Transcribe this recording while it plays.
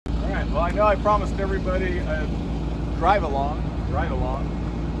Well, I know I promised everybody a ride along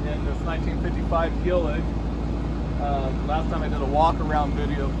in this 1955 Gillig. Last time I did a walk around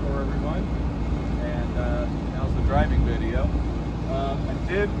video for everyone, and now it's the driving video. I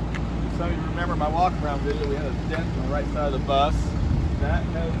did, if some of you remember my walk around video, we had a dent on the right side of the bus. That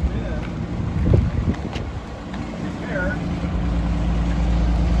has been repaired.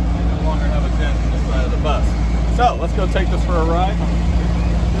 I no longer have a dent on the side of the bus. So let's go take this for a ride.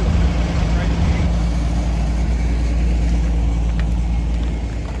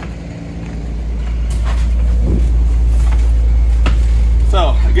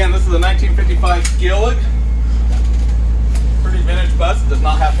 So again, this is a 1955 Gillig. Pretty vintage bus. It does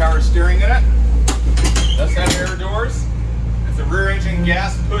not have power steering in it. It does have air doors. It's a rear engine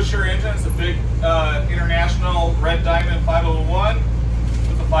gas pusher engine. It's a big international red diamond 501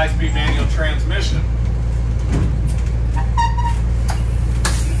 with a 5-speed manual transmission.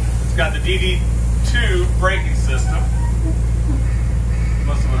 It's got the DD2 braking system.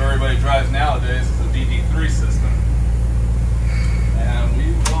 Most of what everybody drives nowadays is a DD3 system. And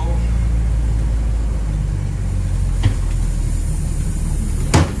we will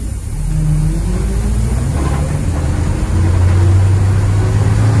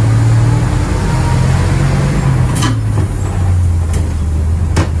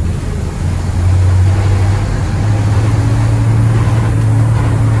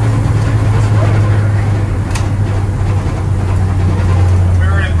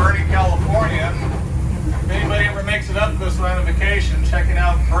checking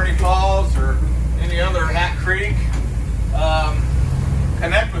out Bernie Falls or any other Hat Creek,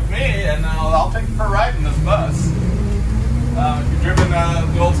 connect with me and I'll take you for a ride in this bus. If you've driven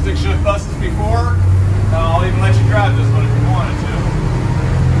the old stick shift buses before, I'll even let you drive this one if you wanted to.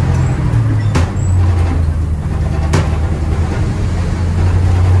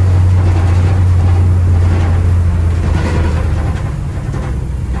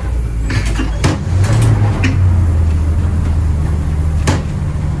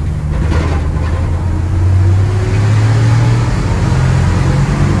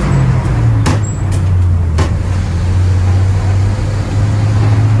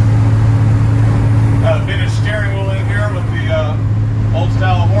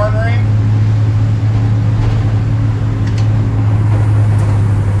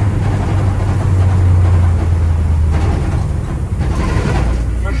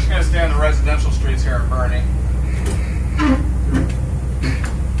 Residential streets here in Bernie.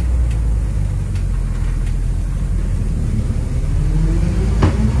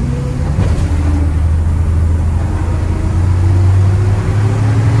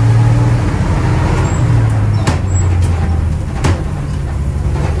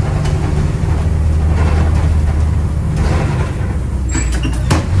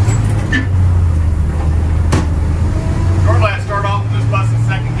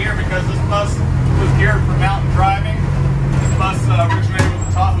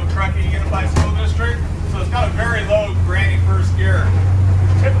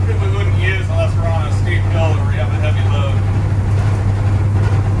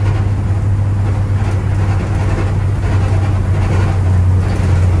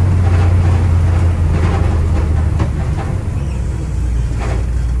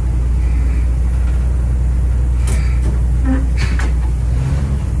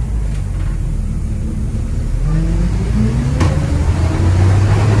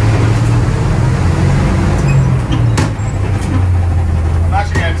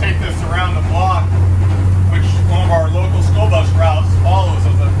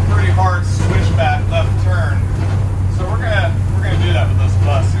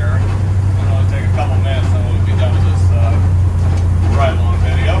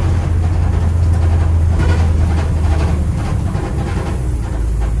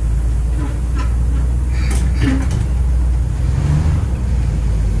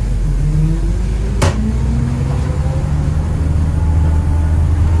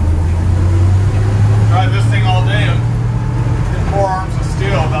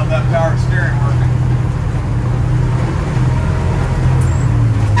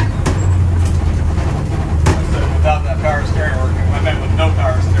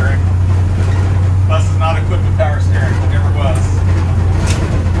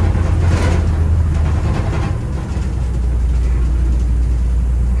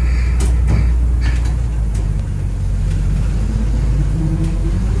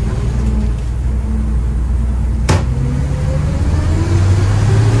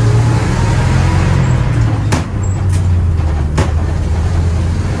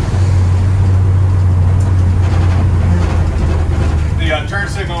 turn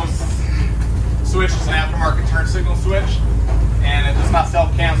signals switch is an aftermarket turn signal switch, and it does not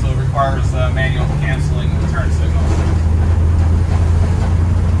self-cancel. It requires manual canceling the turn signal.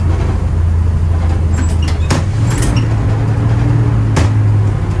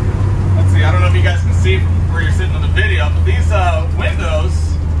 Let's see, I don't know if you guys can see from where you're sitting in the video, but these windows,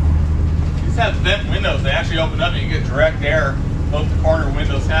 these have vent windows. They actually open up and you get direct air. Both the corner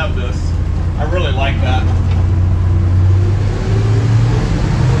windows have this. I really like that.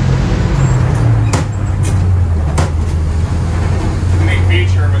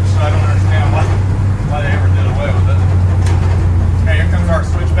 Feature, which I don't understand why they ever did away with it. Okay, here comes our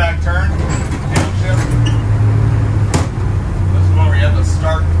switchback turn. This is one where you have to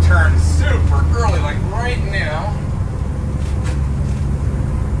start the turn super early, like right now.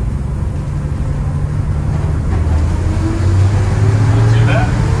 Let's do that.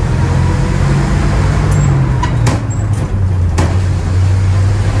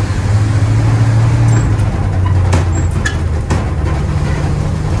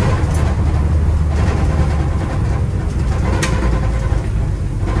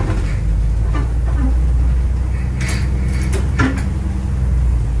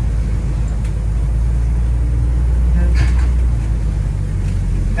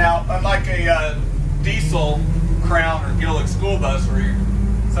 Unlike a diesel Crown or Gillig school bus where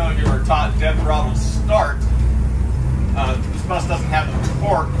some of you are taught dead throttle start, this bus doesn't have the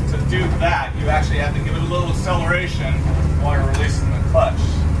torque to do that. You actually have to give it a little acceleration while you're releasing the clutch.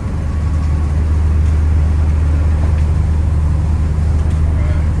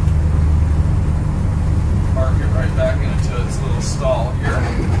 Park it right back into its little stall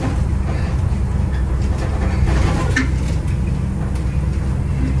here.